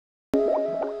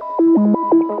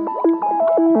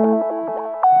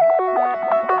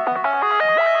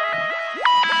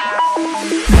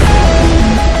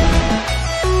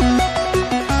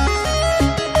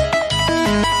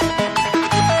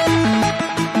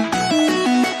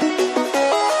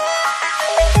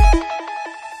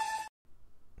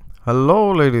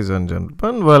Hello, ladies and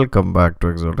gentlemen. Welcome back to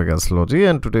Exotic Astrology,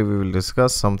 and today we will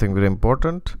discuss something very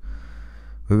important.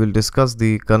 We will discuss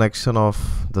the connection of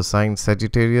the sign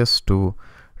Sagittarius to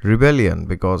rebellion,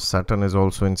 because Saturn is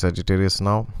also in Sagittarius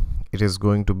now. It is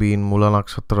going to be in Mula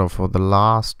Nakshatra for the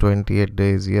last 28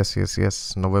 days.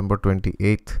 Yes. November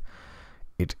 28th.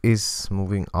 It is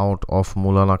moving out of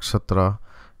Mula Nakshatra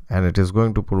and it is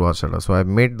going to Purvashada. So I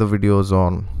made the videos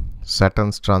on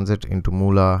Saturn's transit into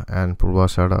Mula and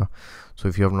Purvashada. So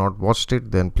if you have not watched it,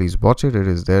 then please watch it. It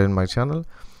is there in my channel.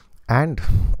 And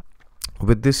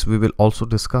with this, we will also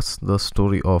discuss the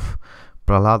story of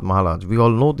Prahlada Maharaj. We all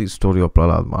know the story of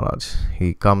Prahlada Maharaj.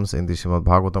 He comes in the Srimad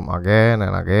Bhagavatam again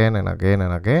and again and again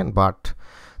and again. But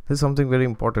there's something very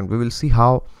important. We will see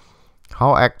how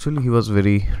actually he was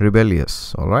very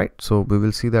rebellious. All right. So we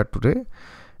will see that today.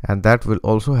 And that will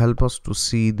also help us to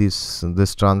see this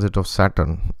transit of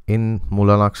Saturn in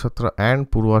Mula Nakshatra and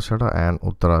Purvashada and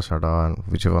Uttarashada and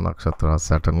whichever nakshatra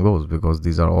Saturn goes, because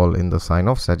these are all in the sign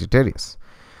of Sagittarius.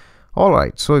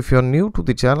 Alright, so if you are new to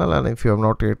the channel and if you have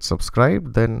not yet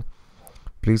subscribed, then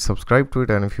please subscribe to it,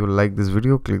 and if you like this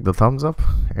video, click the thumbs up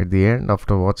at the end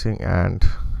after watching and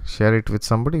share it with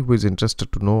somebody who is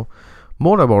interested to know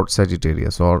more about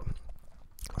Sagittarius, or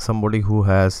somebody who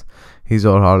has his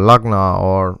or her lagna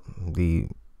or the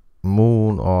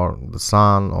moon or the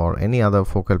sun or any other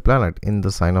focal planet in the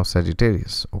sign of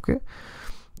Sagittarius. Okay,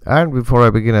 and before I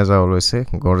begin, as I always say,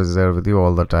 God is there with you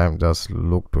all the time. Just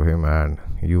look to him and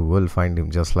you will find him,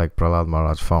 just like Prahlada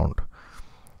Maharaj found.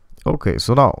 Okay,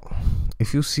 so now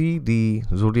if you see the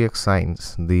zodiac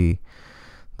signs, the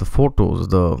photos,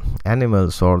 the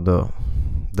animals, or the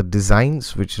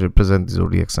designs which represent the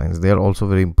zodiac signs, they are also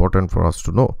very important for us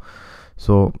to know.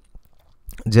 So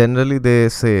generally they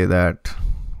say that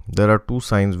there are two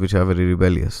signs which are very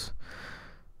rebellious.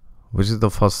 Which is the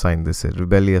first sign? They say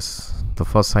rebellious. The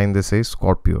first sign they say is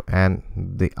Scorpio, and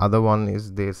the other one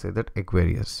is, they say that,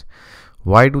 Aquarius.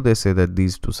 Why do they say that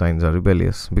these two signs are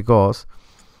rebellious? Because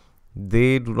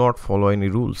they do not follow any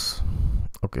rules.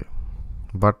 Okay,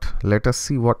 but let us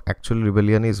see what actual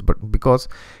rebellion is. But because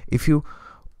if you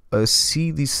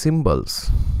see the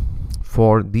symbols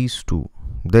for these two,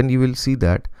 then you will see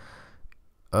that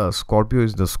Scorpio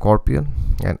is the scorpion,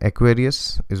 and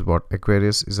Aquarius is what?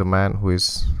 Aquarius is a man who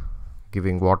is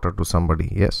giving water to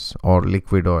somebody, yes, or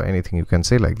liquid or anything, you can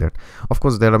say like that. Of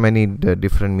course, there are many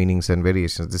different meanings and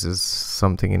variations. This is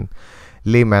something in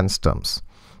layman's terms.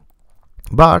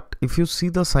 But if you see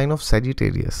the sign of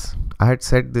Sagittarius, I had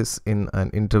said this in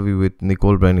an interview with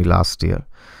Nicole Brenny last year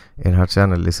in her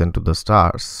channel Listen to the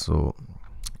Stars. So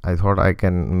I thought I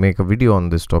can make a video on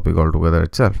this topic altogether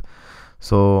itself.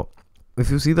 So if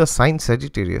you see the sign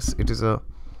Sagittarius, it is a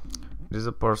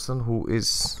person who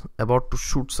is about to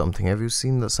shoot something. Have you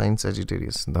seen the sign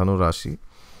Sagittarius, Dhanu Rashi?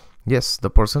 Yes, the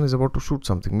person is about to shoot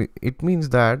something. It means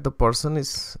that the person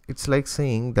is, it's like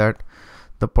saying that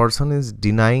the person is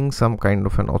denying some kind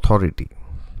of an authority.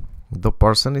 The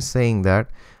person is saying that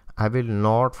I will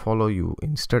not follow you,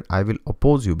 instead I will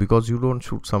oppose you, because you don't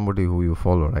shoot somebody who you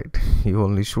follow, right? You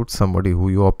only shoot somebody who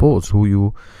you oppose, who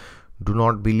you do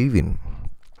not believe in.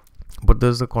 But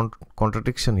there's a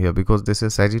contradiction here, because they say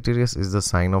Sagittarius is the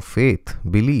sign of faith,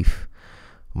 belief.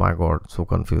 My God, so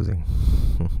confusing.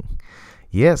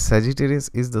 Yes, Sagittarius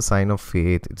is the sign of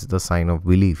faith, it's the sign of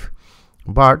belief.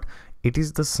 But it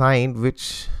is the sign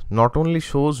which not only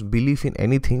shows belief in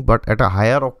anything, but at a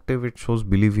higher octave it shows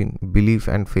belief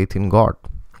and faith in God.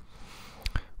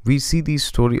 We see the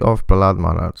story of Prahlada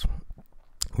Maharaj.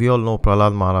 We all know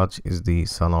Prahlada Maharaj is the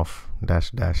son of ...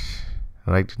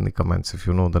 Write in the comments if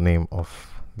you know the name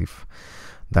of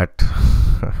that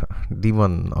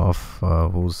demon of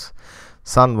whose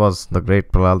son was the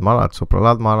great Prahlada Maharaj. So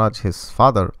Prahlada Maharaj, his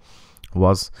father,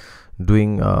 was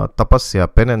doing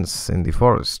tapasya, penance in the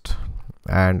forest,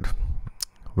 and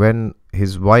when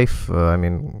his wife,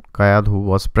 Kayadhu,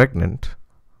 was pregnant,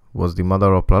 was the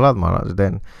mother of Prahlada Maharaj,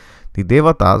 then the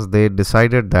Devatas, they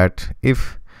decided that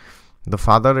if the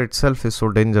father itself is so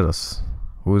dangerous,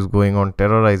 who is going on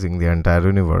terrorizing the entire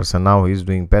universe, and now he is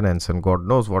doing penance, and God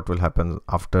knows what will happen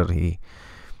after he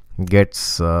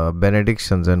gets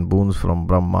benedictions and boons from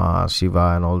Brahma,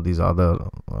 Shiva and all these other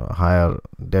higher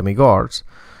demigods,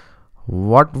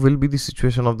 what will be the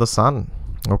situation of the son?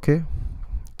 Okay,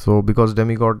 so because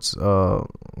demigods,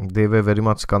 they were very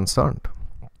much concerned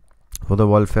for the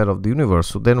welfare of the universe.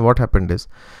 So then what happened is,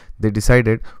 they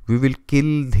decided, we will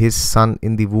kill his son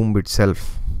in the womb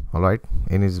itself. All right,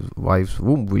 in his wife's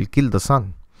womb, we'll kill the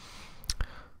son.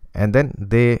 And then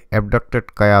they abducted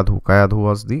Kayadhu. Kayadhu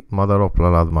was the mother of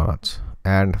Prahlada Maharaj,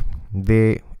 and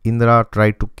Indra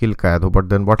tried to kill Kayadhu. But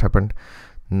then what happened?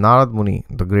 Narad Muni,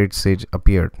 the great sage,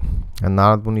 appeared, and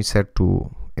Narad Muni said to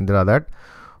Indra that,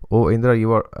 "Oh Indra,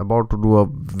 you are about to do a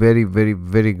very, very,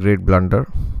 very great blunder.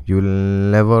 You will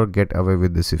never get away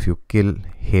with this if you kill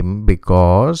him,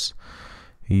 because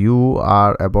you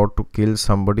are about to kill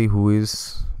somebody who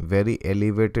is very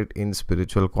elevated in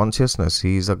spiritual consciousness.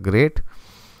 He is a great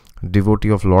devotee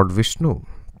of Lord Vishnu.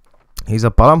 He is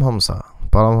a Paramhamsa.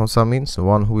 Paramhamsa means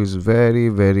one who is very,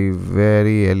 very,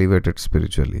 very elevated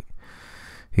spiritually.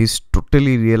 He is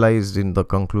totally realized in the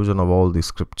conclusion of all the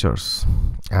scriptures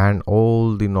and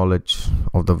all the knowledge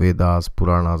of the Vedas,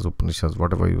 Puranas, Upanishads,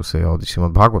 whatever you say, or the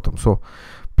Srimad Bhagavatam. So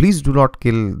please do not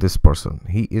kill this person.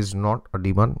 He is not a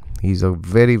demon. He is a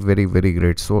very, very, very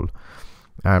great soul."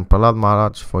 And Prahlada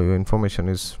Maharaj, for your information,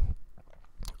 is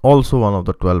also one of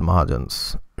the 12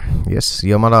 Mahajans. Yes,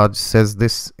 Yamaraj says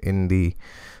this in the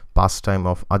pastime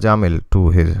of Ajamil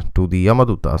to the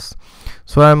Yamadutas.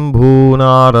 Swambhu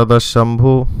Narada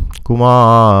Shambhu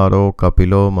Kumaro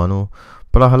Kapilo Manu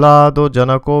Prahlado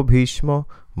Janako Bhishmo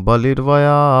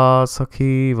Balirvaya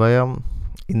Sakhi Vayam.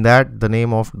 In that, the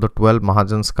name of the 12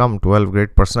 Mahajans come, 12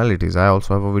 great personalities. I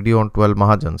also have a video on 12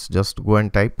 Mahajans. Just go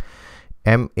and type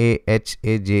Mahajans.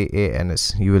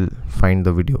 You will find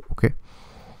the video. Okay.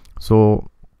 So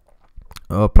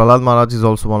Prahlada Maharaj is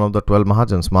also one of the 12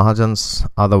 Mahajans. Mahajans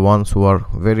are the ones who are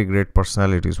very great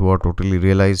personalities, who are totally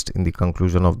realized in the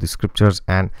conclusion of the scriptures,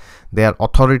 and they are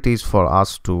authorities for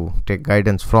us to take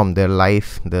guidance from their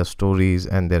life, their stories,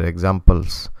 and their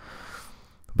examples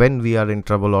when we are in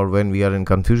trouble or when we are in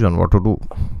confusion what to do.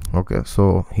 Okay,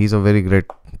 so he's a very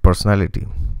great personality.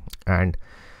 And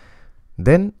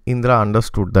then Indra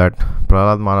understood that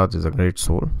Prahlada Maharaj is a great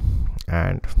soul,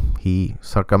 and he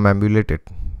circumambulated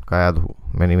Kayadhu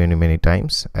many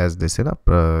times, as they say, to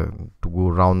go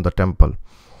round the temple.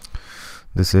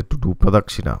 They said to do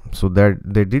pradakshina. So that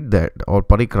they did that, or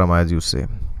parikrama as you say.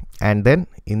 And then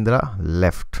Indra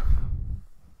left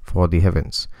for the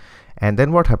heavens. And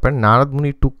then what happened? Narad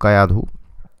Muni took Kayadhu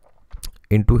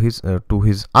into his to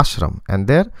his ashram, and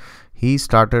there he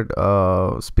started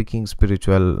speaking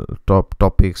spiritual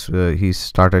topics. He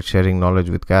started sharing knowledge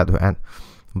with Kayadhu, and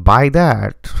by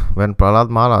that, when Prahlada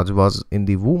Maharaj was in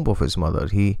the womb of his mother,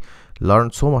 he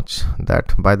learned so much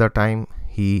that by the time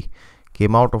he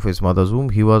came out of his mother's womb,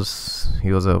 he was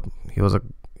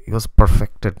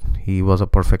perfected. He was a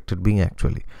perfected being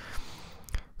actually.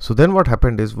 So then what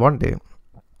happened is, one day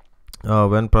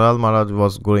when Prahlada Maharaj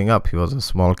was growing up, he was a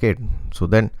small kid. So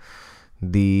then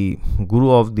the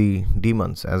guru of the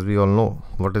demons, as we all know,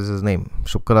 what is his name?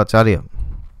 Shukracharya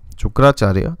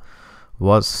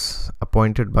was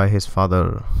appointed by his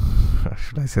father.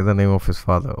 Should I say the name of his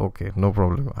father? Okay, no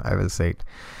problem, I will say it.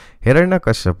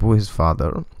 Hiranyakashipu, his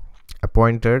father,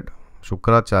 appointed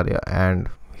Shukracharya and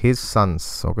his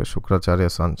sons, okay,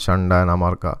 Shukracharya's son Chanda and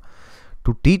Amarka,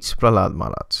 to teach Prahlada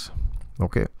Maharaj.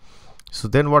 Okay, so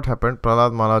then what happened?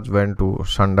 Prahlada Maharaj went to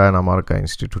Chanda and Amarka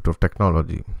Institute of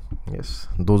Technology. Yes,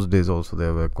 those days also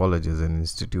there were colleges and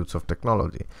institutes of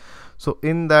technology. So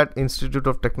in that Institute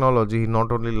of Technology, he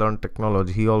not only learned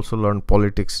technology, he also learned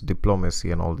politics, diplomacy,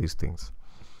 and all these things.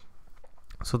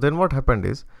 So then what happened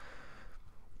is,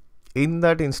 in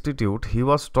that institute, he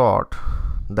was taught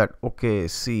that, okay,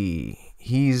 see,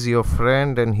 he is your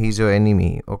friend and he is your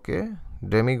enemy. Okay,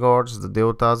 demigods, the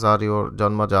devatas, are your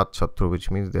janmajat shatru,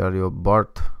 which means they are your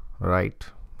birthright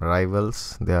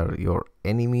rivals. They are your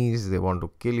enemies. They want to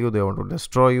kill you, they want to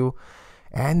destroy you.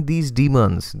 And these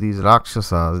demons, these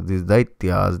rakshasas, these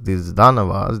daityas, these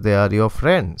danavas, they are your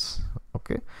friends.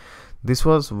 Okay, this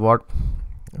was what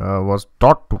was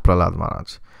taught to Prahlada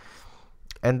Maharaj.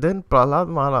 And then Prahlada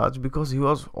Maharaj, because he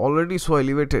was already so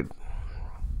elevated,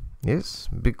 yes,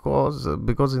 because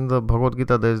in the Bhagavad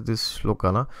Gita there is this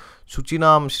shloka, na,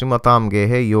 Shuchinam Shrimatam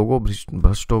Gehe Yogo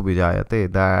Bhrashto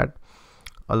Vijayate, that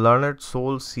a learned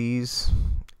soul sees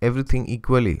everything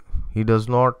equally. He does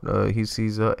not, he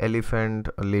sees an elephant,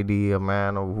 a lady, a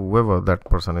man, or whoever that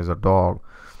person is, a dog,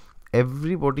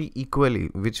 everybody equally,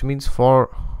 which means for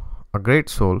a great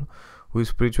soul who is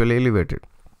spiritually elevated,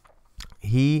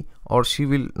 he or she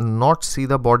will not see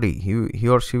the body, he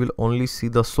or she will only see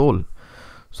the soul.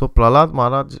 So Prahlada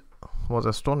Maharaj was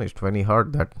astonished when he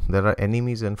heard that there are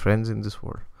enemies and friends in this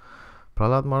world.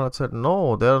 Prahlada Maharaj said,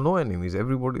 no, there are no enemies,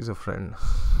 everybody is a friend.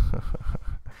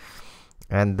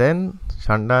 And then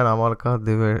Chanda and Amarka,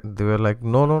 they were like,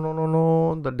 no,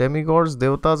 the demigods,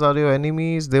 devatas are your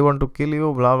enemies, they want to kill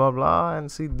you, blah blah blah,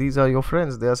 and see, these are your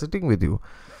friends, they are sitting with you.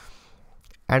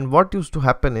 And what used to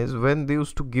happen is, when they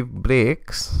used to give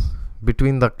breaks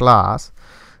between the class,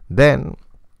 then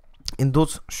in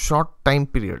those short time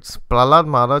periods, Prahlada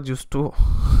Maharaj used to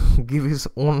give his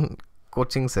own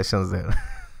coaching sessions there.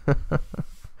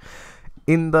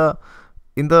 in the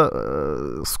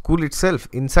school itself,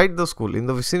 inside the school, in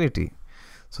the vicinity.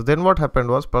 So then what happened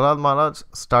was Prahlad Maharaj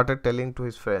started telling to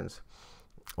his friends,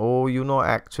 oh, you know,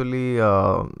 actually there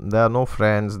are no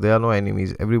friends, there are no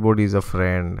enemies, everybody is a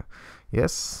friend.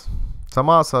 Yes,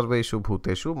 sama sarveshu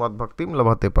bhuteshu mad bhaktim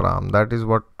labhate param. That is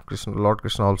what Lord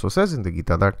Krishna also says in the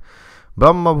Gita, that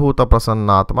Brahma bhuta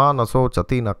prasannatma naso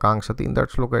chati na kangshati. In that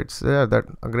shloka it's there that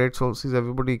a great soul sees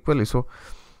everybody equally. So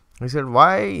he said,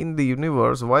 why in the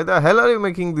universe, why the hell are you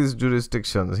making these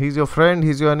jurisdictions? He's your friend,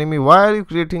 he's your enemy. Why are you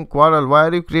creating quarrel? Why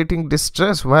are you creating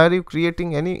distress? Why are you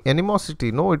creating any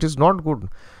animosity? No, it is not good.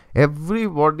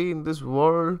 Everybody in this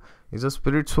world is a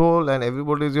spirit soul and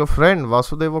everybody is your friend.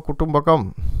 Vasudeva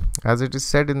Kutumbakam. As it is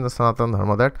said in the Sanatana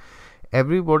Dharma, that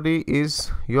everybody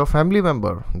is your family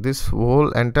member. This whole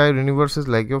entire universe is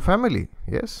like your family.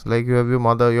 Yes, like you have your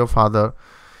mother, your father.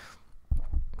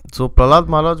 So Prahlad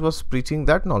Maharaj was preaching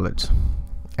that knowledge,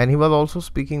 and he was also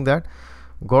speaking that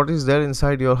God is there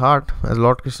inside your heart, as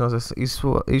Lord Krishna says,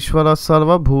 Ishvara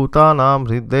sarva bhutanam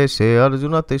hrideshe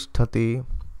arjuna tisthati. He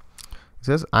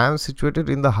says, I am situated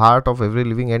in the heart of every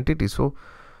living entity. So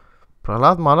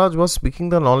Prahlad Maharaj was speaking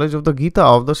the knowledge of the Gita,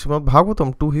 of the Srimad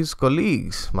Bhagavatam, to his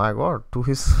colleagues, my God, to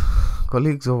his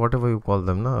colleagues, or whatever you call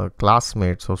them,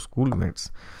 classmates or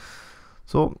schoolmates.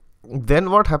 So then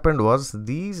what happened was,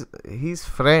 his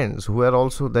friends, who were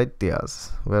also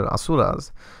Daityas, were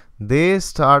Asuras, their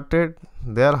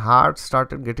hearts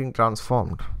started getting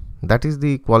transformed. That is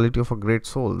the quality of a great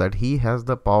soul, that he has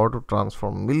the power to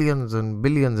transform millions and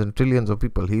billions and trillions of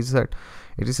people. It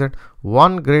is said,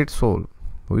 one great soul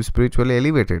who is spiritually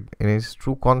elevated in his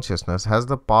true consciousness has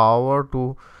the power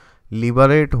to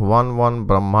liberate one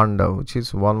Brahmanda, which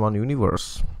is one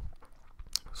universe.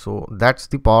 So that's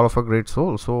the power of a great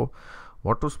soul. So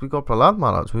what to speak of Prahlad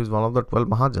Maharaj, who is one of the 12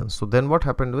 Mahajans. So then what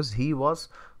happened was, he was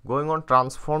going on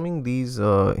transforming these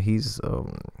his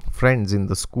friends in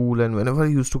the school, and whenever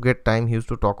he used to get time, he used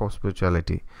to talk of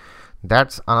spirituality.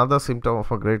 That's another symptom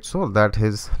of a great soul, that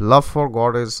his love for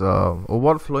God is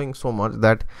overflowing so much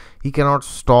that he cannot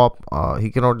stop, he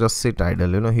cannot just sit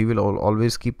idle. He will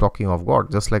always keep talking of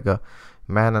God, just like a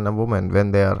man and a woman,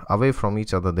 when they are away from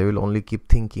each other, they will only keep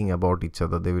thinking about each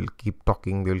other, they will keep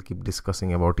talking, they will keep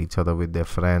discussing about each other with their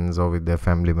friends or with their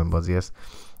family members. Yes,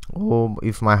 oh,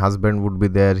 if my husband would be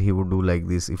there, he would do like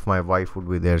this. If my wife would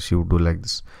be there, she would do like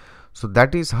this. So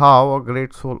that is how a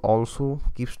great soul also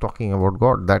keeps talking about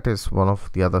God. That is one of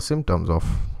the other symptoms of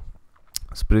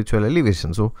spiritual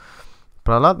elevation. So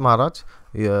Prahlad Maharaj,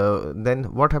 then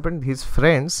what happened, his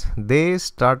friends, they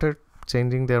started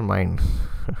changing their mind.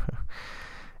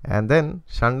 And then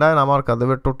Shanda and Amarka, they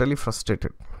were totally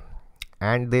frustrated,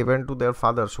 and they went to their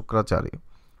father Shukracharya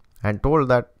and told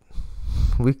that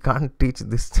we can't teach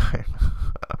this child.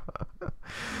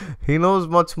 He knows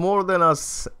much more than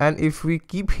us, and if we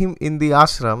keep him in the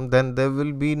ashram, then there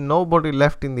will be nobody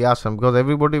left in the ashram, because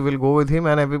everybody will go with him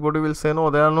and everybody will say, no,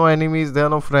 there are no enemies, there are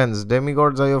no friends.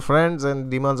 Demigods are your friends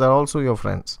and demons are also your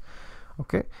friends.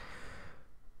 Okay.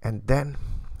 And then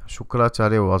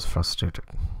Shukracharya was frustrated.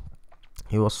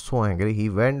 He was so angry. He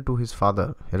went to his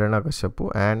father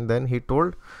Hiranyakashipu, and then he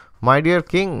told, my dear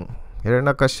king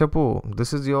Hiranyakashipu,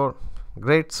 this is your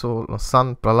great soul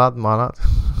son Prahlad Maharaj.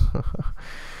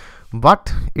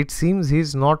 But it seems he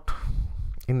is not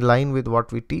in line with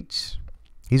what we teach.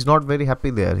 He's not very happy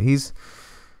there. He's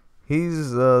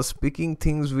speaking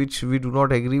things which we do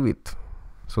not agree with.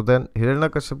 So then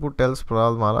Hiranyakashipu tells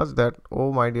Prahlad Maharaj that,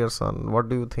 oh my dear son, what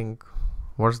do you think?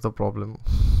 What's the problem?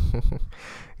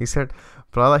 He said,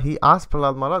 he asked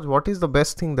Prahlad Maharaj, what is the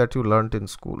best thing that you learnt in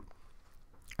school?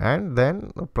 And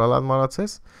then Prahlad Maharaj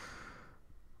says,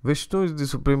 Vishnu is the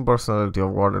supreme personality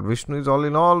of Godhead. Vishnu is all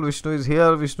in all. Vishnu is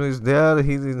here. Vishnu is there.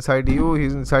 He is inside you. He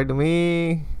is inside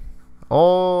me.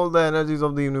 All the energies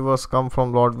of the universe come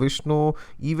from Lord Vishnu.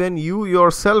 Even you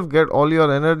yourself get all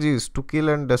your energies to kill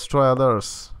and destroy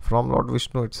others from Lord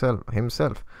Vishnu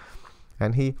himself.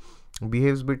 And he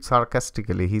behaves a bit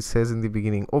sarcastically. He says in the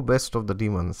beginning, oh, best of the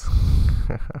demons.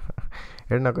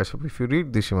 Hiranyakashipu, if you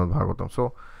read the Srimad Bhagavatam.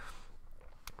 So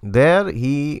there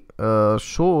he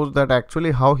shows that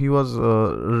actually how he was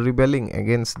rebelling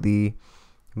against the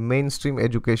mainstream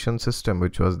education system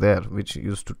which was there, which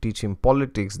used to teach him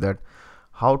politics, that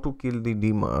how to kill the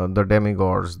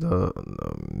demigods, the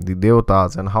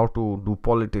devatas, and how to do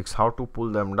politics, how to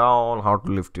pull them down, how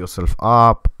to lift yourself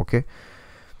up. Okay,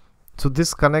 so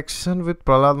this connection with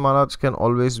Prahlad Maharaj can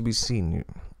always be seen.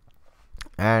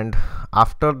 And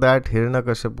after that,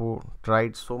 Hiranyakashipu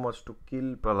tried so much to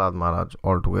kill Prahlad Maharaj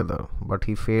altogether, but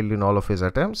he failed in all of his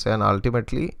attempts, and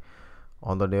ultimately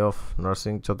On the day of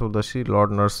Narsingh Chaturdashi, Lord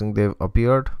Narsingh Dev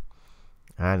appeared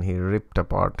and he ripped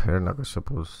apart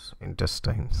Hiranyakashipu's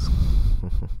intestines.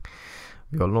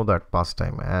 We all know that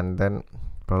pastime. And then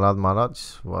Prahlada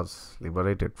Maharaj was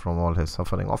liberated from all his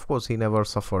suffering. Of course, he never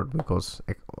suffered because,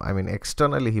 I mean,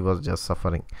 externally he was just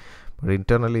suffering, but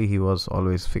internally he was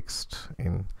always fixed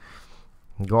in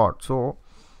God. So,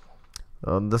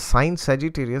 the sign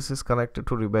Sagittarius is connected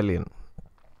to rebellion.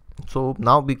 So,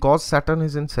 now because Saturn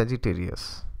is in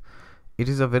Sagittarius, it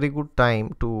is a very good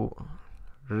time to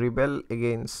rebel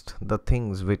against the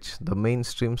things which the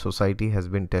mainstream society has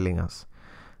been telling us.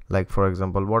 Like, for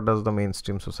example, what does the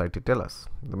mainstream society tell us?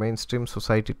 The mainstream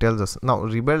society tells us, now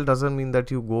rebel doesn't mean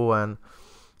that you go and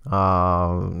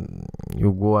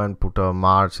put a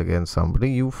march against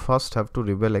somebody. You first have to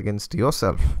rebel against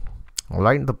yourself.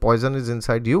 Alright, the poison is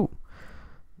inside you.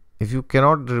 If you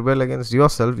cannot rebel against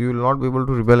yourself, you will not be able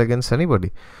to rebel against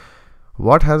anybody.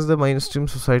 What has the mainstream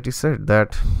society said?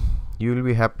 That you will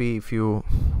be happy if you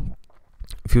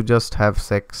just have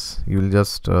sex, you will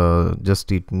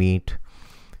just eat meat,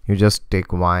 you just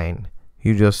take wine,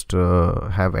 you just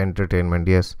have entertainment.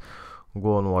 Yes,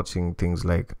 go on watching things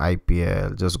like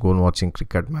IPL, just go on watching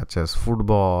cricket matches,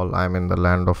 football. I'm in the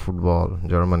land of football,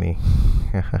 Germany.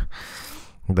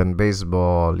 Then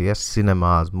baseball, yes,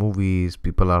 cinemas, movies,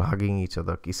 people are hugging each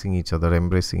other, kissing each other,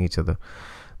 embracing each other.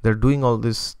 They're doing all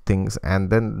these things, and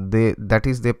then that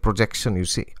is their projection. You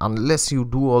see, unless you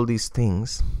do all these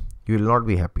things, you will not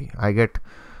be happy. I get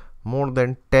more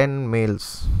than 10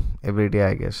 mails every day,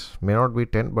 I guess. May not be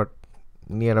 10, but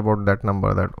near about that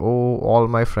number, that, oh, all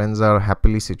my friends are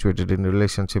happily situated in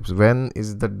relationships. When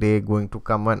is the day going to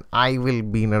come when I will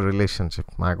be in a relationship?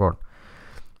 My God.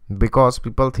 Because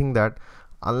people think that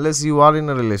unless you are in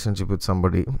a relationship with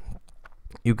somebody,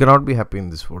 you cannot be happy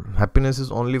in this world. Happiness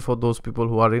is only for those people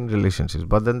who are in relationships.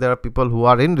 But then there are people who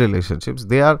are in relationships.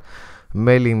 They are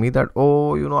mailing me that,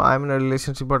 oh, I'm in a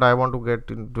relationship, but I want to get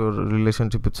into a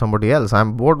relationship with somebody else.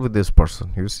 I'm bored with this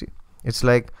person. You see, it's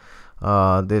like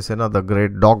they say, the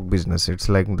great dog business. It's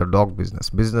like the dog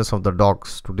business of the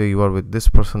dogs. Today you are with this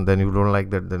person, then you don't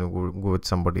like that, then you go with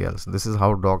somebody else. This is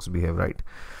how dogs behave, right?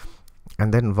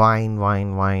 And then wine.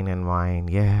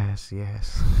 Yes.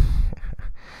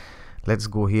 Let's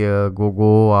go here, go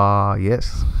Goa.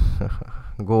 Yes.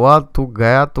 Goa to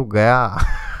Gaya.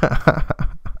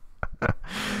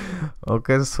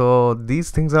 Okay, so these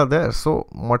things are there. So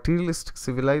materialistic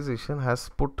civilization has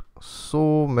put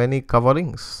so many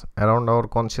coverings around our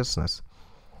consciousness.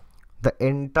 The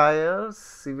entire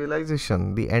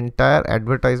civilization, the entire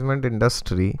advertisement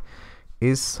industry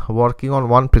is working on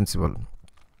one principle: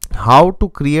 how to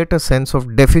create a sense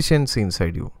of deficiency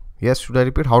inside you. Yes, should I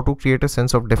repeat? How to create a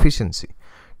sense of deficiency.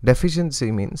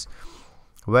 Deficiency means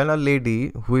when a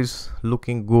lady who is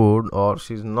looking good, or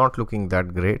she's not looking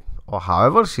that great, or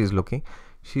however she's looking,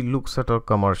 she looks at her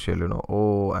commercial,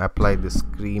 oh, apply this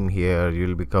cream here,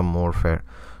 you'll become more fair.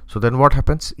 So then what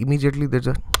happens? Immediately there's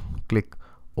a click.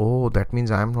 Oh, that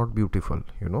means I'm not beautiful.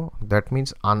 That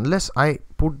means unless I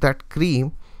put that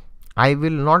cream, I will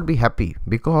not be happy,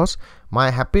 because my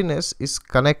happiness is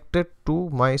connected to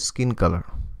my skin color.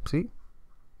 See,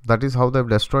 that is how they've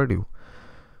destroyed you.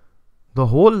 The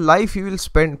whole life you will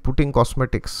spend putting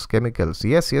cosmetics, chemicals.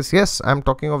 Yes. I'm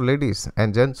talking of ladies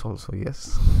and gents also.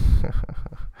 Yes.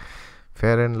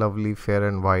 Fair and lovely, fair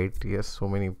and white. Yes, so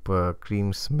many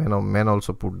creams. Men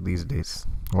also put these days.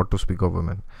 What to speak of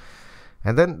women.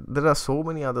 And then there are so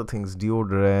many other things.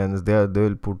 Deodorants. They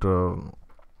will put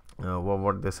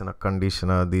what they say, a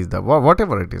conditioner,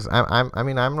 whatever it is.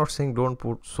 I'm not saying don't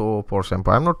put soap or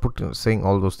shampoo. I'm not saying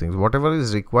all those things. Whatever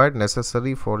is required,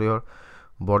 necessary for your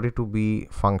body to be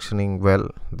functioning well,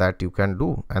 that you can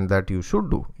do and that you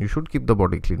should do. You should keep the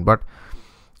body clean. But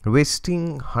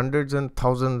wasting hundreds and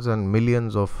thousands and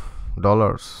millions of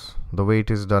dollars, the way it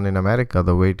is done in America,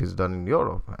 the way it is done in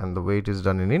Europe, and the way it is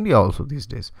done in India also these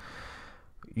days,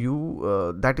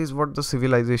 that is what the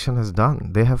civilization has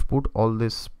done. They have put all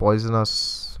these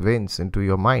poisonous veins into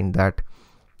your mind that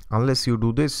unless you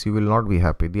do this, you will not be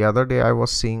happy. The other day I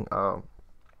was seeing a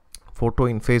photo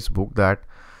in Facebook that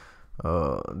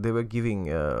they were giving,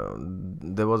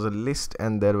 there was a list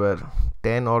and there were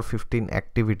 10 or 15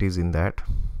 activities in that.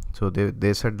 So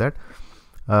they said that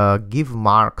give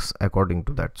marks according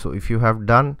to that. So if you have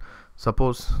done,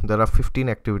 suppose there are 15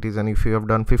 activities, and if you have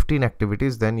done 15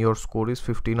 activities, then your score is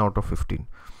 15 out of 15.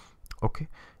 Okay.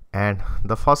 And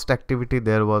the first activity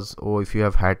there was, if you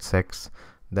have had sex.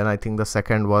 Then I think the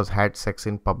second was had sex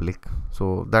in public.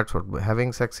 So that's what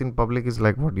having sex in public is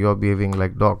like, what you are behaving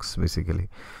like dogs basically.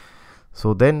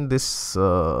 So then this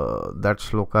that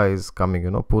shloka is coming,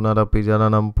 punarapi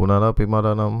jananam punarapi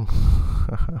maranam.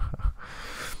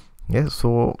 Yes,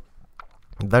 so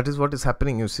that is what is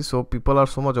happening, you see. So people are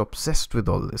so much obsessed with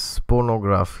all this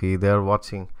pornography. They are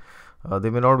watching, they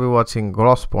may not be watching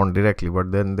gross porn directly,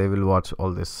 but then they will watch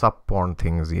all this sub porn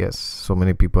things. Yes, so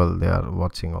many people, they are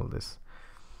watching all this.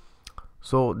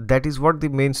 So that is what the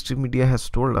mainstream media has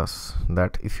told us,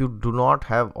 that if you do not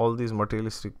have all these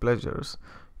materialistic pleasures,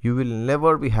 you will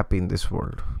never be happy in this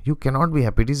world. You cannot be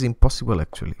happy. It is impossible,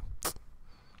 actually.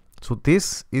 So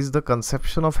this is the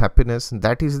conception of happiness.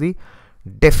 That is the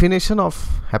definition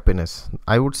of happiness.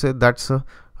 I would say that's a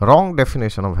wrong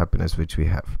definition of happiness which we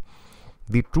have.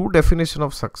 The true definition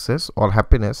of success or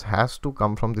happiness has to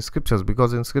come from the scriptures,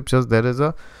 because in scriptures there is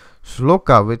a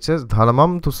shloka which says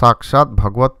dharmam tu sakshat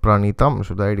bhagvat pranitam.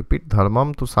 Should I repeat?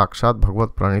 Dharmam tu sakshat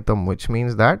bhagvat pranitam, which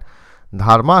means that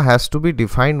dharma has to be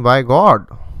defined by God.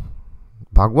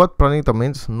 Bhagvat pranita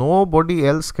means nobody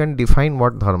else can define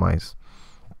what dharma is.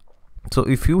 So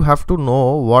if you have to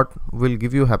know what will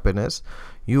give you happiness,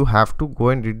 you have to go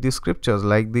and read the scriptures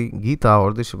like the Gita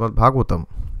or the Srimad Bhagavatam.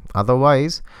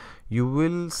 Otherwise, you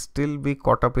will still be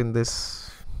caught up in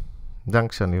this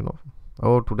junction, you know.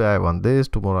 Oh, today I want this,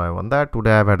 tomorrow I want that,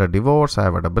 today I've had a divorce,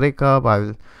 I've had a breakup, I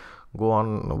will go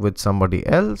on with somebody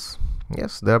else.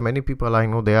 Yes, there are many people I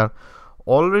know, they are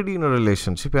already in a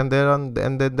relationship and they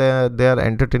are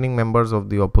entertaining members of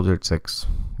the opposite sex.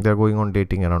 They are going on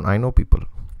dating around. I know people,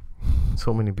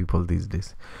 so many people these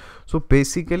days. So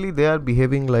basically they are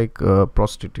behaving like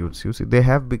prostitutes. You see, they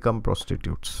have become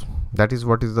prostitutes. That is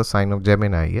what is the sign of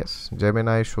Gemini. Yes,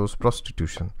 Gemini shows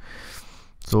prostitution.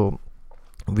 So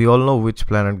we all know which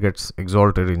planet gets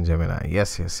exalted in Gemini.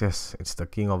 Yes, it's the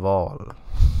king of all.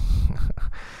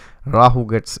 Rahu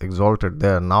gets exalted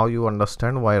there. Now you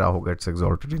understand why Rahu gets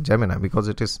exalted in Gemini, because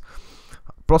it is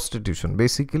prostitution.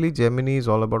 Basically Gemini is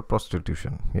all about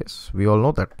prostitution. Yes, we all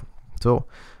know that. So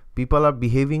people are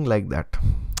behaving like that.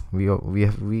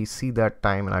 We see that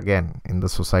time and again in the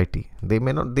society. They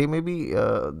may be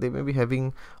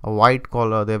having a white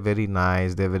collar, they're very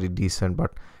nice, they're very decent,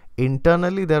 but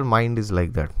internally their mind is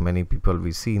like that. Many people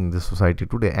we see in the society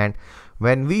today, and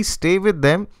when we stay with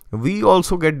them, we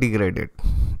also get degraded.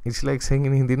 It's like saying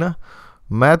in Hindi na,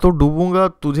 मैं तो डूबूंगा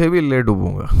तुझे भी ले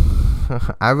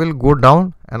डूबूंगा. I will go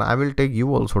down and I will take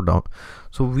you also down.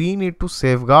 So we need to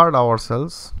safeguard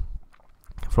ourselves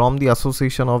from the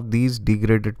association of these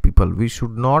degraded people. We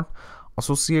should not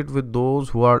associate with those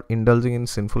who are indulging in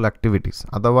sinful activities.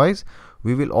 Otherwise,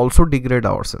 we will also degrade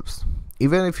ourselves.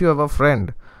 Even if you have a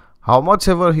friend, how much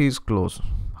ever he is close,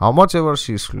 how much ever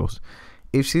she is close,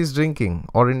 if she is drinking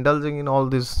or indulging in all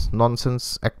these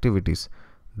nonsense activities,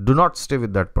 do not stay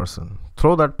with that person.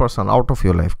 Throw that person out of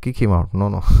your life. Kick him out.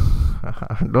 No.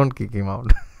 Don't kick him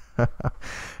out.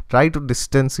 Try to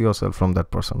distance yourself from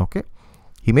that person, okay?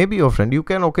 He may be your friend. You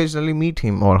can occasionally meet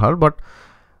him or her, but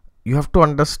you have to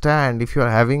understand, if you are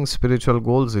having spiritual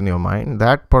goals in your mind,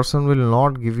 that person will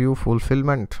not give you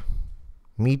fulfillment.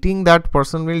 Meeting that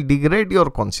person will degrade your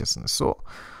consciousness. So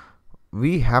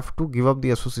we have to give up the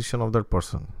association of that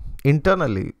person.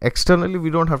 Internally, externally,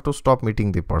 we don't have to stop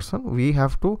meeting the person. We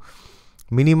have to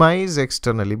minimize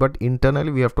externally, but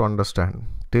internally we have to understand,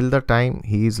 till the time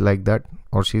he is like that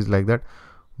or she is like that,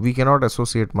 we cannot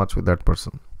associate much with that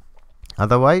person.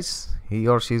 Otherwise, he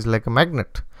or she is like a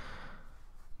magnet.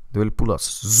 They will pull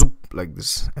us zoop like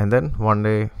this, and then one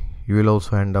day you will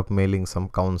also end up mailing some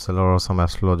counselor or some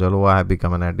astrologer. Oh, I have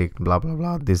become an addict, blah blah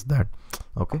blah, this that.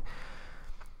 Okay,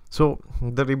 so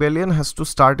the rebellion has to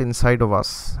start inside of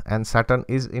us, and Saturn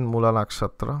is in Mula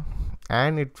Nakshatra,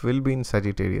 and it will be in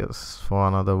Sagittarius for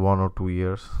another 1 or 2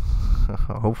 years.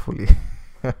 Hopefully.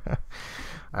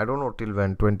 I don't know till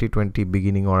when, 2020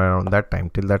 beginning or around that time.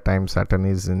 Till that time Saturn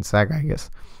is in Sag, I guess.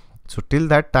 So till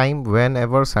that time,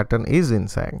 whenever Saturn is in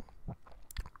Sag,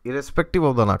 irrespective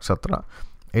of the nakshatra,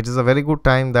 it is a very good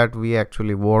time that we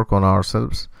actually work on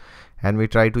ourselves and we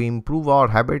try to improve our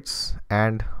habits,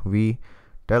 and we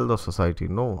tell the society,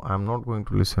 no, I'm not going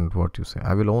to listen to what you say.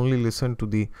 I will only listen to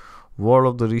the word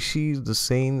of the rishis, the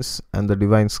saints, and the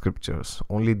divine scriptures.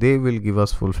 Only they will give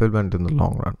us fulfillment in the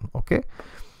long run. Okay,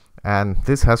 and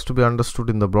this has to be understood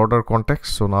in the broader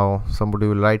context. So now somebody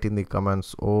will write in the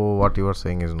comments, oh, what you are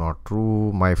saying is not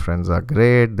true, my friends are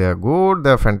great, they are good, they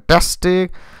are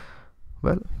fantastic.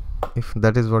 Well, if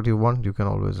that is what you want, you can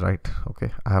always write.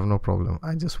 Okay, I have no problem.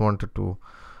 I just wanted to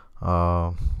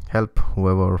help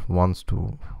whoever wants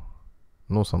to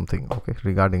know something, okay,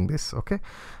 regarding this. Okay,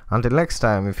 until next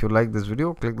time, if you like this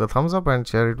video, click the thumbs up and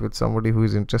share it with somebody who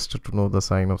is interested to know the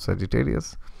sign of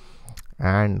Sagittarius.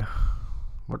 And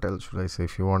what else should I say?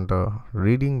 If you want a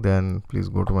reading, then please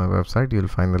go to my website. You'll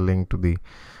find the link to the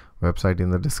website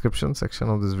in the description section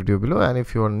of this video below, and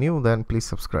if you are new, then please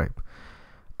subscribe.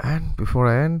 And before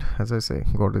I end, as I say,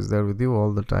 God is there with you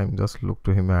all the time. Just look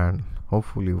to him and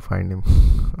hopefully you find him.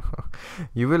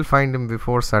 You will find him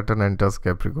before Saturn enters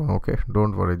Capricorn. Okay,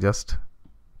 don't worry, just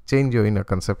change your inner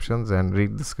conceptions and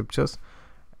read the scriptures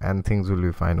and things will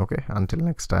be fine. Okay, until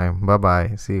next time, bye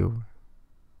bye, see you.